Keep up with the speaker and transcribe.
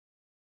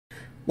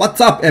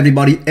What's up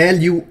everybody,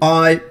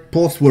 L.U.I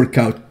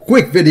post-workout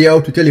quick video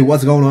to tell you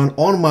what's going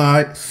on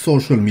my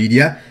social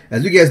media.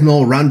 As you guys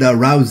know, Ronda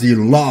Rousey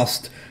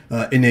lost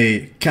in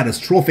a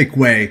catastrophic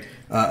way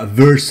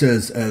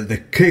versus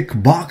the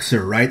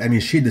kickboxer, right? I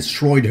mean, she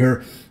destroyed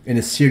her in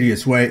a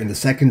serious way in the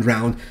second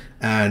round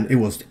and it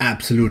was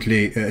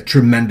absolutely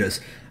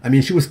tremendous. I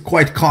mean, she was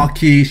quite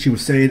cocky. She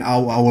was saying, I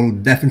will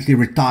definitely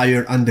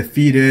retire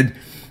undefeated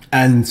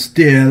and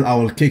still I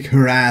will kick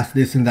her ass,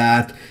 this and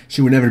that.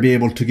 She would never be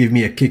able to give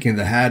me a kick in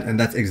the head, and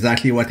that's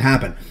exactly what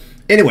happened.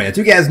 Anyway, as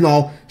you guys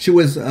know, she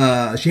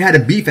had a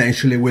beef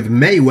actually with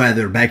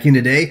Mayweather back in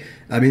the day.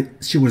 I mean,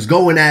 she was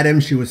going at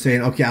him. She was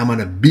saying, okay, I'm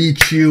gonna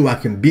beat you. I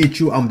can beat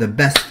you. I'm the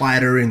best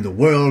fighter in the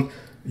world.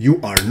 You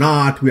are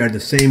not. We are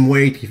the same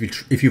weight.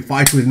 If you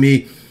fight with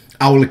me,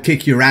 I will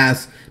kick your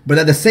ass. But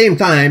at the same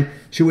time,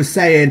 she was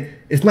saying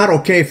it's not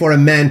okay for a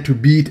man to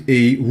beat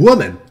a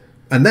woman.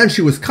 And then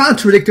she was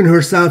contradicting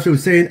herself. She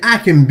was saying, I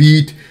can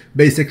beat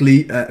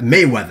basically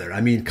Mayweather. I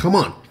mean, come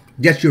on,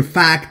 get your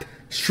fact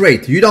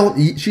straight. You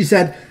don't, she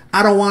said,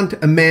 I don't want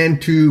a man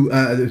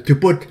to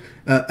put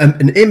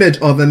an image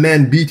of a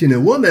man beating a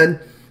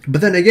woman,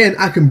 but then again,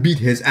 I can beat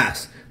his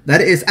ass.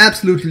 That is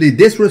absolutely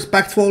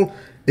disrespectful.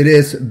 It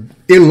is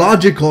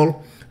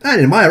illogical. And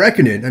in my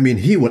reckoning, I mean,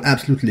 he will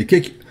absolutely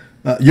kick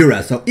your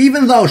ass. So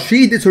even though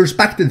she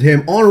disrespected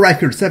him on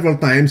record several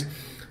times,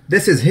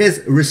 this is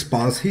his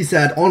response. He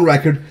said on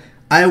record,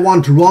 I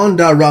want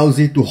Ronda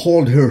Rousey to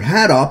hold her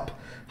head up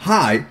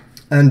high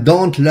and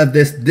don't let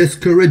this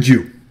discourage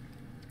you,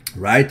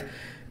 right?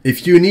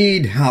 If you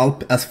need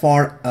help as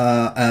far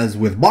as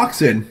with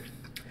boxing,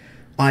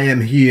 I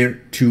am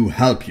here to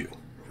help you,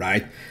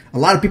 right? A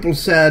lot of people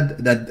said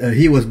that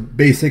he was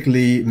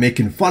basically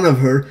making fun of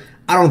her.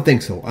 I don't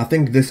think so. I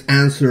think this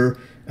answer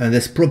and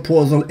this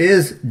proposal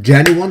is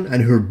genuine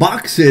and her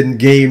boxing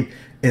game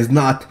is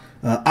not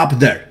up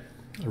there.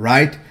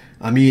 Right?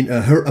 I mean,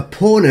 her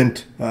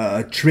opponent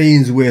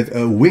trains with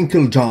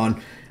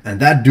Winklejohn, and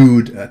that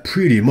dude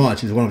pretty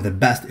much is one of the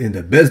best in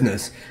the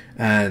business.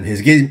 And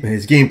his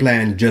game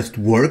plan just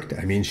worked.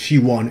 I mean, she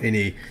won in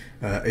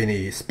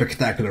a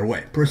spectacular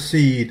way.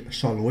 Proceed,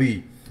 shall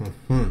we?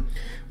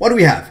 What do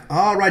we have?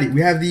 Alrighty,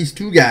 we have these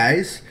two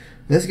guys.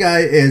 This guy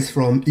is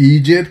from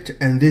Egypt,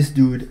 and this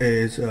dude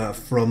is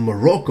from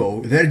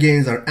Morocco. Their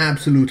games are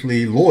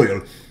absolutely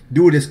loyal.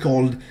 Dude is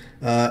called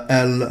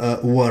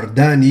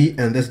L.U.I,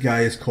 and this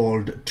guy is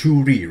called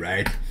Turi,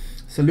 right?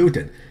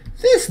 Saluted.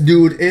 This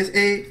dude is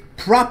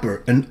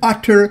an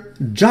utter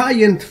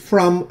giant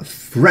from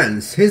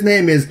France. His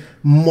name is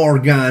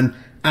Morgan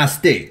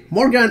Asté.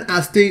 Morgan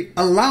Asté,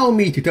 allow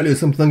me to tell you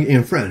something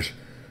in French.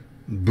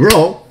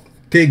 Bro,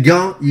 tes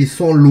gants, ils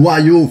sont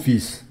loyaux,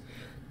 fils.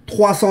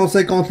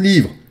 350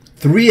 livres.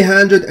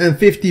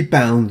 350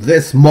 pounds,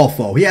 this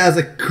mofo. He has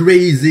a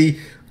crazy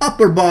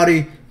upper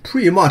body.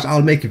 Pretty much,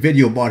 I'll make a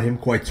video about him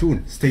quite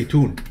soon. Stay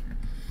tuned.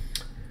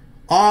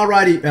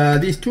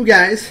 Alrighty, these two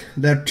guys,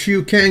 they're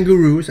two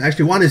kangaroos.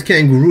 Actually, one is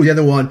kangaroo, the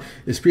other one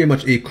is pretty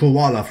much a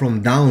koala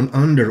from down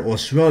under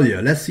Australia.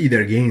 Let's see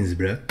their gains,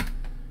 bruh.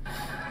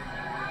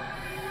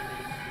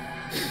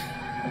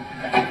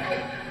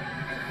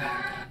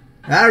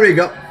 There we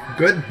go.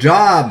 Good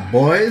job,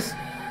 boys.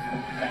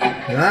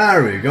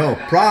 There we go.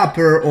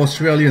 Proper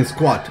Australian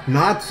squat.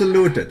 Not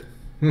saluted.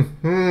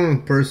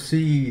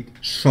 Proceed,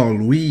 shall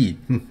we?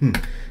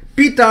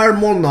 Peter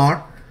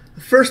Molnar.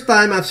 First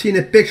time I've seen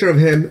a picture of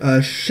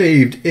him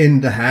shaved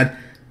in the head.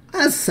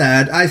 As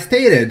said, I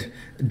stated,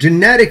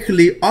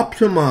 genetically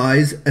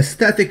optimized,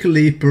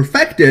 aesthetically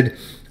perfected,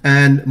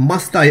 and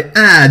must I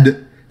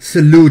add,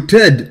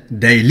 saluted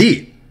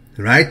daily,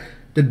 right?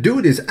 The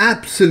dude is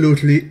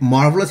absolutely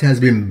marvelous,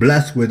 has been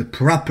blessed with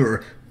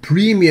proper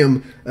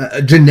premium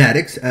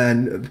genetics,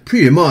 and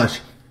pretty much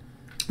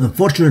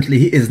unfortunately,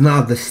 he is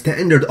not the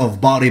standard of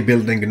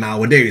bodybuilding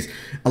nowadays.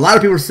 A lot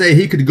of people say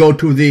he could go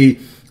to the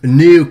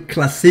new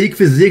classic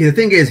physique. The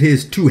thing is,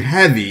 he's too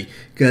heavy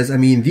because, I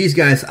mean, these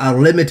guys are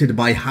limited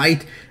by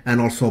height and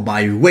also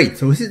by weight.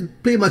 So he's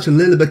pretty much a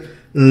little bit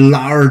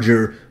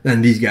larger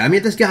than these guys. I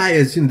mean, this guy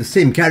is in the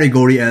same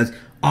category as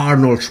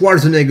Arnold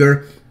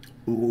Schwarzenegger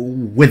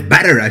with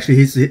better, actually.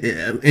 He's,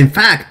 in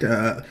fact,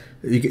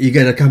 you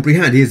gotta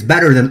comprehend, he is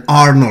better than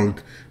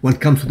Arnold when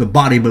it comes to the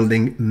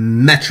bodybuilding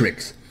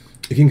metrics.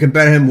 You can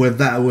compare him with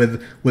that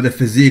with the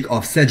physique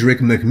of Cedric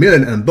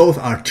McMillan, and both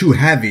are too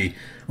heavy,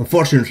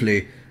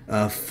 unfortunately,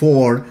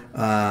 for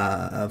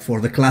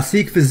the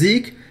classic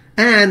physique,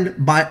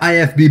 and by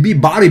IFBB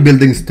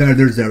bodybuilding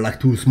standards, they're like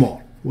too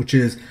small, which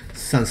is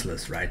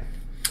senseless, right?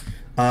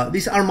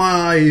 These are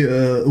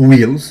my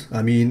wheels.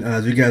 I mean,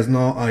 as you guys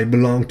know, I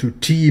belong to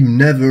Team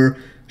Never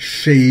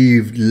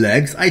Shaved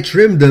Legs. I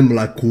trimmed them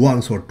like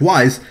once or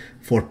twice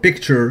for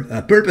picture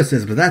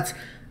purposes, but that's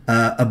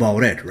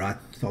about it, right?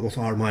 So those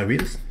are my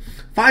wheels.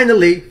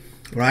 Finally,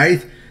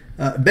 right,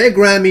 Big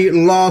Ramy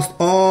lost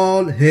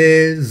all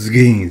his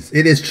gains.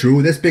 It is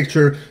true. This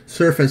picture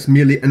surfaced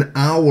merely an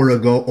hour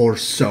ago or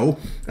so.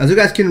 As you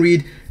guys can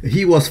read,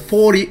 he was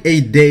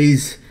 48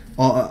 days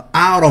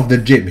out of the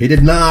gym. He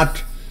did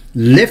not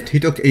lift. He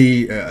took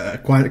a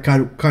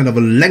kind of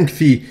a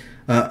lengthy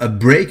a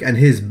break, and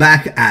he's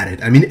back at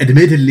it. I mean,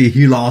 admittedly,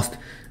 he lost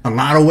a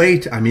lot of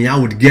weight. I mean, I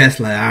would guess,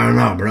 like, I don't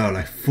know, bro,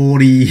 like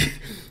 40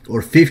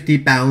 or 50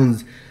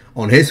 pounds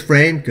on his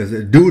frame, because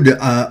dude,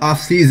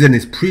 off season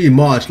is pretty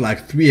much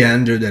like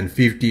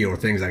 350 or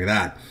things like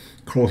that,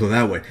 closer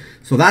that way.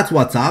 So that's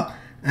what's up.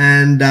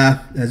 And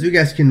as you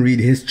guys can read,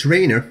 his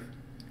trainer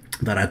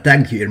that I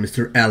tagged here,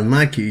 Mr.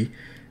 L.U.I,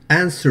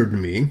 answered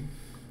me.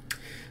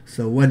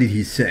 So what did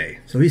he say?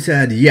 So he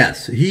said,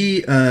 yes,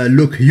 he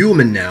look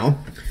human now.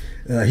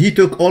 He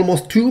took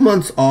almost 2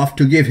 months off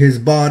to give his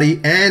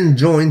body and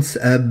joints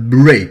a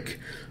break.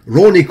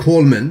 Ronnie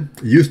Coleman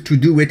used to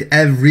do it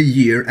every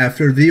year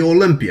after the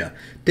Olympia,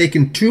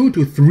 taking 2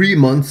 to 3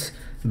 months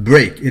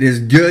break. It is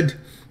good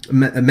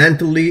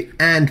mentally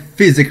and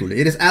physically.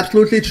 It is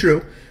absolutely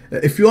true.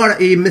 If you are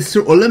a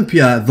Mr.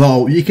 Olympia,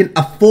 though, you can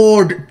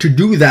afford to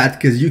do that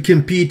because you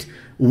compete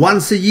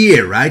once a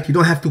year, right? You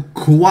don't have to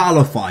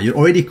qualify. You're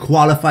already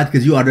qualified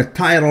because you are the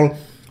title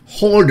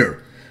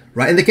holder,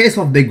 right? In the case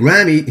of Big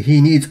Ramy,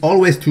 he needs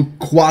always to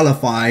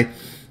qualify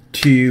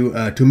to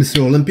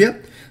Mr. Olympia.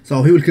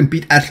 So he will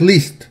compete at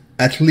least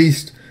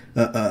twice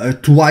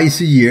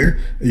a year.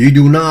 You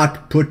do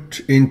not put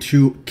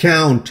into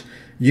count,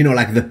 you know,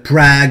 like the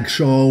Prague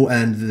show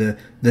and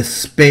the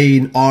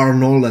Spain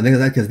Arnold and things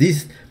like that, because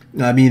these,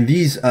 I mean,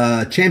 these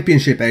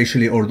championship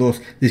actually, or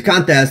these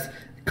contests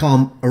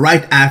come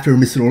right after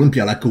Mr.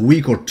 Olympia, like a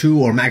week or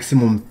 2 or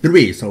maximum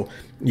 3. So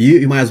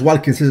you might as well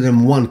consider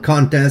them one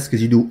contest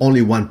because you do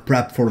only one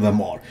prep for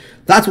them all.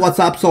 That's what's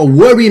up. So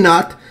worry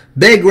not.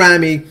 Big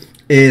Ramy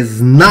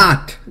is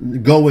not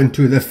going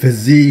to the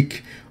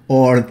physique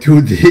or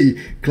to the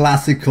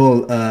classic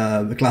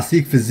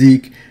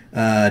physique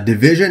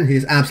division.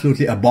 He's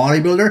absolutely a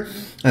bodybuilder,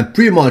 and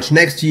pretty much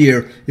next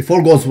year, if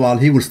all goes well,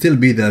 he will still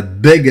be the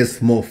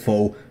biggest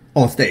mofo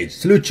on stage.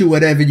 Salute you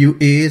whatever you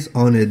is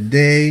on a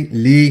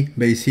daily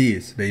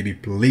basis, baby,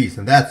 please.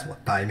 And that's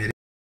what time it is.